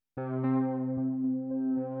I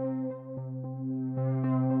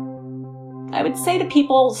would say to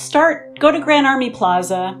people, go to Grand Army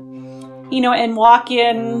Plaza, and walk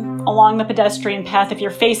in along the pedestrian path. If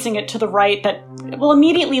you're facing it to the right, that will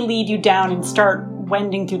immediately lead you down and start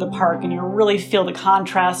wending through the park, and you'll really feel the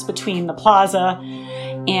contrast between the plaza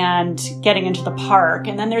and getting into the park.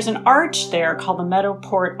 And then there's an arch there called the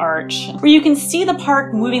Meadowport Arch, where you can see the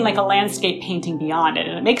park moving like a landscape painting beyond it,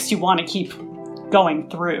 and it makes you want to keep going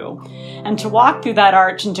through. And to walk through that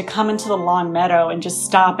arch and to come into the long meadow and just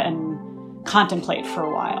stop and contemplate for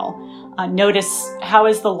a while. Notice, how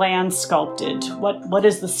is the land sculpted? What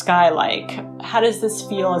is the sky like? How does this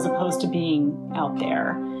feel as opposed to being out there?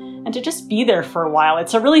 And to just be there for a while.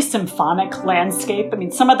 It's a really symphonic landscape. I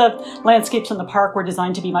mean, some of the landscapes in the park were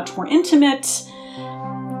designed to be much more intimate,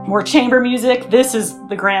 more chamber music. This is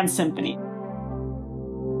the Grand Symphony.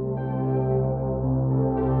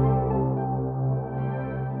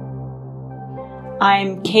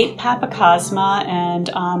 I'm Kate Papakosma,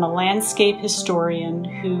 and I'm a landscape historian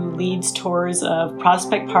who leads tours of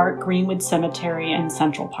Prospect Park, Greenwood Cemetery, and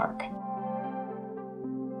Central Park.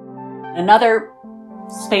 Another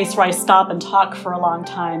space where I stop and talk for a long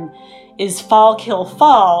time is Fallkill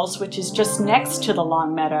Falls, which is just next to the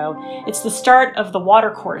Long Meadow. It's the start of the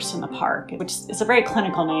watercourse in the park, which is a very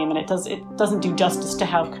clinical name, and it doesn't do justice to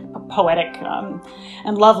how poetic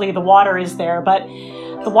and lovely the water is there. But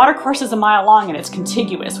the watercourse is a mile long and it's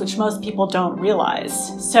contiguous, which most people don't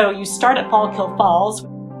realize. So you start at Fallkill Falls.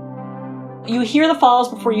 You hear the falls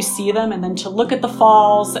before you see them, and then to look at the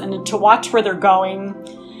falls and to watch where they're going,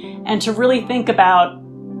 and to really think about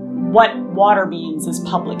what water means as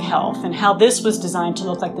public health and how this was designed to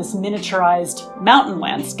look like this miniaturized mountain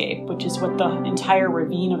landscape, which is what the entire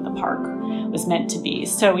ravine of the park was meant to be.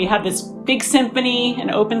 So we have this big symphony,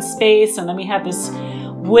 an open space, and then we have this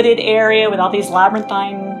wooded area with all these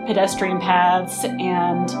labyrinthine pedestrian paths,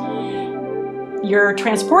 and you're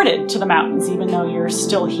transported to the mountains even though you're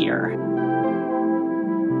still here.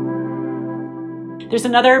 There's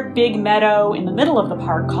another big meadow in the middle of the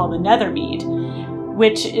park called the Nethermead,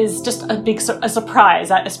 which is just a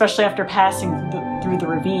surprise, especially after passing through the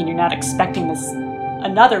ravine. You're not expecting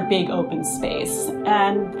another big open space.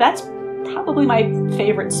 And that's probably my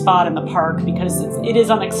favorite spot in the park because it is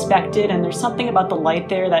unexpected, and there's something about the light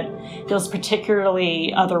there that feels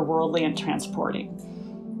particularly otherworldly and transporting.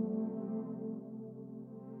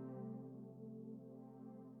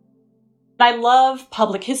 I love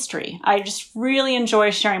public history. I just really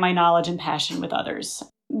enjoy sharing my knowledge and passion with others.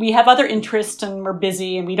 We have other interests and we're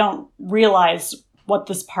busy and we don't realize what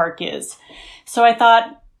this park is. So I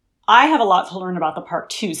thought, I have a lot to learn about the park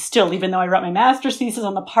too, still, even though I wrote my master's thesis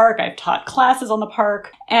on the park, I've taught classes on the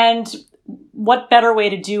park. And what better way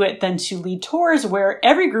to do it than to lead tours where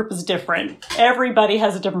every group is different. Everybody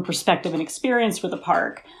has a different perspective and experience with the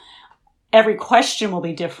park. Every question will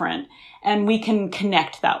be different, and we can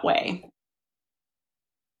connect that way.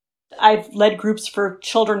 I've led groups for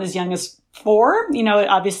children as young as 4,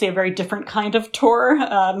 obviously a very different kind of tour,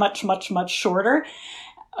 much, much, much shorter,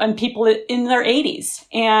 and people in their 80s.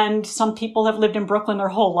 And some people have lived in Brooklyn their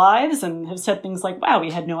whole lives and have said things like, wow,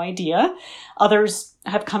 we had no idea. Others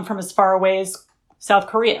have come from as far away as South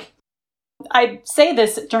Korea. I say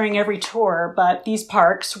this during every tour, but these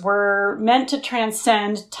parks were meant to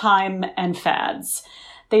transcend time and fads.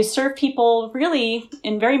 They serve people really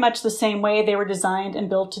in very much the same way they were designed and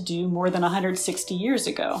built to do more than 160 years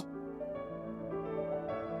ago.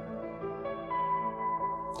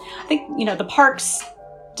 I think, the park's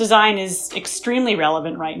design is extremely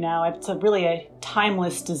relevant right now. It's really a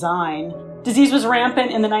timeless design. Disease was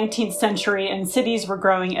rampant in the 19th century and cities were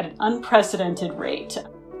growing at an unprecedented rate.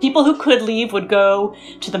 People who could leave would go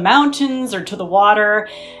to the mountains or to the water,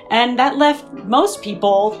 and that left most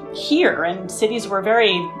people here, and cities were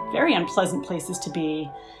very, very unpleasant places to be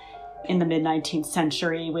in the mid-19th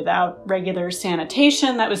century without regular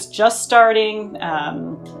sanitation that was just starting,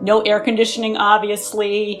 no air conditioning,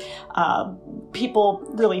 obviously, people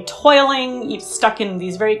really toiling, stuck in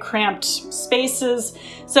these very cramped spaces,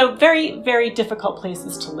 so very, very difficult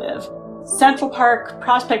places to live. Central Park,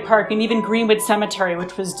 Prospect Park, and even Greenwood Cemetery,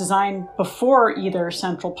 which was designed before either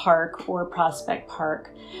Central Park or Prospect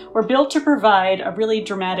Park, were built to provide a really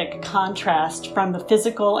dramatic contrast from the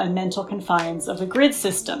physical and mental confines of the grid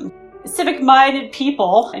system. Civic-minded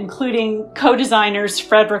people, including co-designers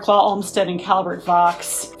Frederick Law Olmsted and Calvert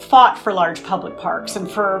Vaux, fought for large public parks, and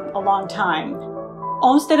for a long time.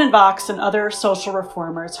 Olmsted and Vaux and other social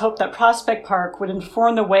reformers hoped that Prospect Park would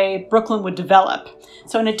inform the way Brooklyn would develop.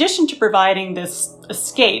 So in addition to providing this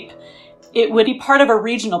escape, it would be part of a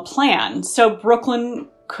regional plan. So Brooklyn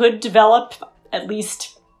could develop, at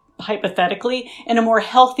least hypothetically, in a more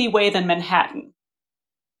healthy way than Manhattan.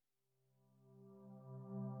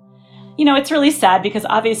 You know, it's really sad because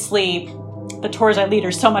obviously the tours I lead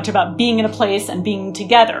are so much about being in a place and being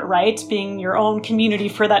together, right? Being your own community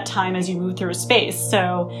for that time as you move through a space.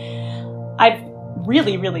 So I've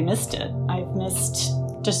really, really missed it. I've missed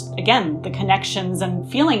just, again, the connections and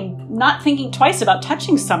not thinking twice about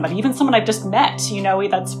touching somebody, even someone I've just met. You know,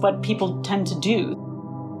 that's what people tend to do.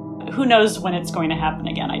 Who knows when it's going to happen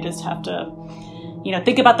again? I just have to, you know,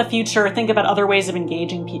 think about the future, think about other ways of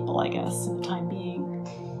engaging people, I guess, in the time being.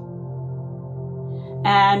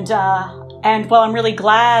 And while I'm really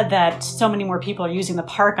glad that so many more people are using the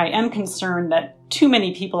park, I am concerned that too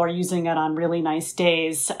many people are using it on really nice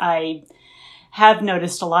days. I have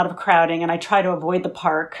noticed a lot of crowding, and I try to avoid the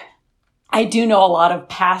park. I do know a lot of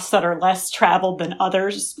paths that are less traveled than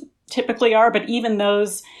others typically are, but even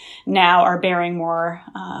those now are bearing more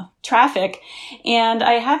traffic. And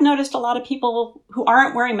I have noticed a lot of people who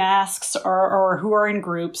aren't wearing masks or who are in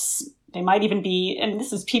groups. They might even be, and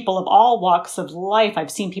this is people of all walks of life.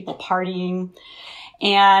 I've seen people partying,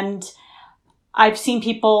 and I've seen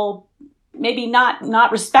people maybe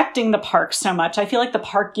not respecting the park so much. I feel like the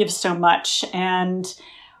park gives so much. And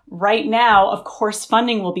right now, of course,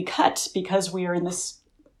 funding will be cut because we are in this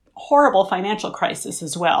horrible financial crisis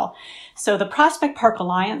as well. So the Prospect Park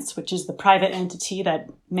Alliance, which is the private entity that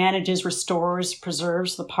manages, restores,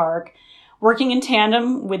 preserves the park, working in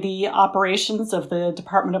tandem with the operations of the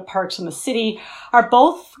Department of Parks and the city, are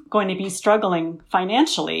both going to be struggling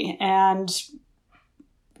financially. And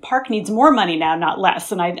park needs more money now, not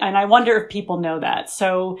less. And I wonder if people know that.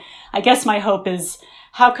 So I guess my hope is,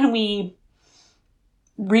 how can we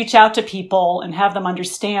reach out to people and have them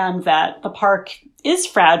understand that the park is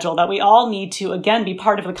fragile, that we all need to, again, be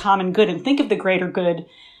part of the common good and think of the greater good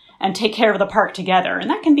and take care of the park together. And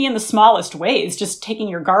that can be in the smallest ways, just taking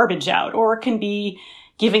your garbage out, or it can be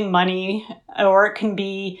giving money, or it can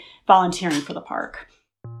be volunteering for the park.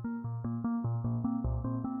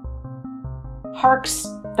 Parks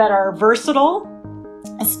that are versatile,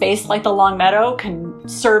 a space like the Long Meadow can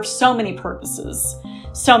serve so many purposes.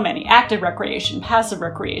 So many. Active recreation, passive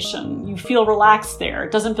recreation. You feel relaxed there.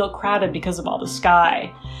 It doesn't feel crowded because of all the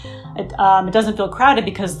sky. It doesn't feel crowded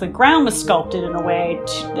because the ground was sculpted in a way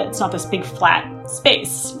that it's not this big flat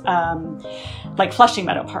space, like Flushing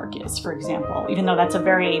Meadow Park is, for example. Even though that's a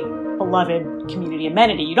very beloved community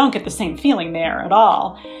amenity, you don't get the same feeling there at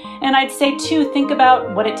all. And I'd say, too, think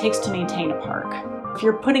about what it takes to maintain a park. If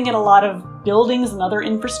you're putting in a lot of buildings and other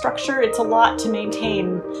infrastructure, it's a lot to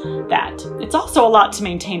maintain that. It's also a lot to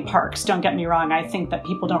maintain parks, don't get me wrong. I think that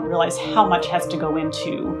people don't realize how much has to go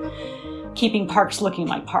into keeping parks looking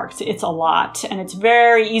like parks. It's a lot, and it's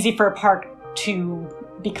very easy for a park to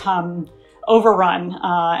become overrun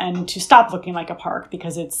and to stop looking like a park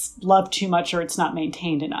because it's loved too much or it's not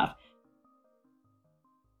maintained enough.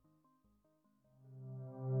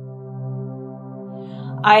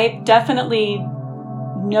 I definitely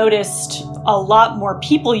noticed a lot more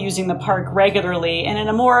people using the park regularly and in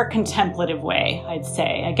a more contemplative way, I'd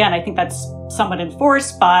say. Again, I think that's somewhat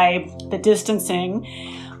enforced by the distancing,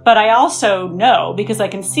 but I also know, because I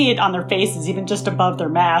can see it on their faces, even just above their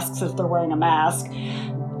masks if they're wearing a mask,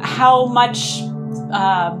 how much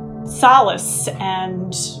solace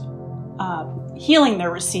and healing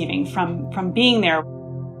they're receiving from being there.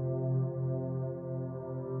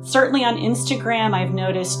 Certainly on Instagram, I've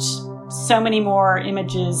noticed so many more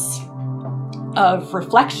images of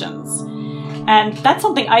reflections. And that's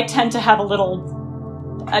something I tend to have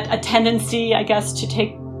a tendency, I guess, to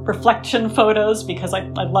take reflection photos because I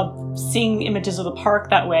love seeing images of the park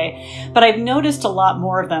that way. But I've noticed a lot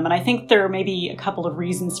more of them, and I think there may be a couple of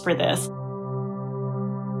reasons for this.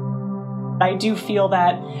 I do feel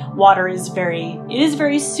that water is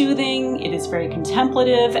very soothing, it is very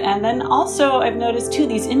contemplative, and then also I've noticed too,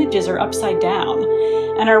 these images are upside down,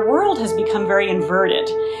 and our world has become very inverted.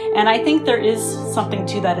 And I think there is something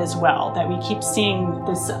to that as well, that we keep seeing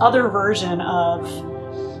this other version of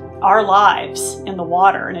our lives in the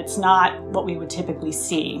water, and it's not what we would typically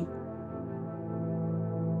see.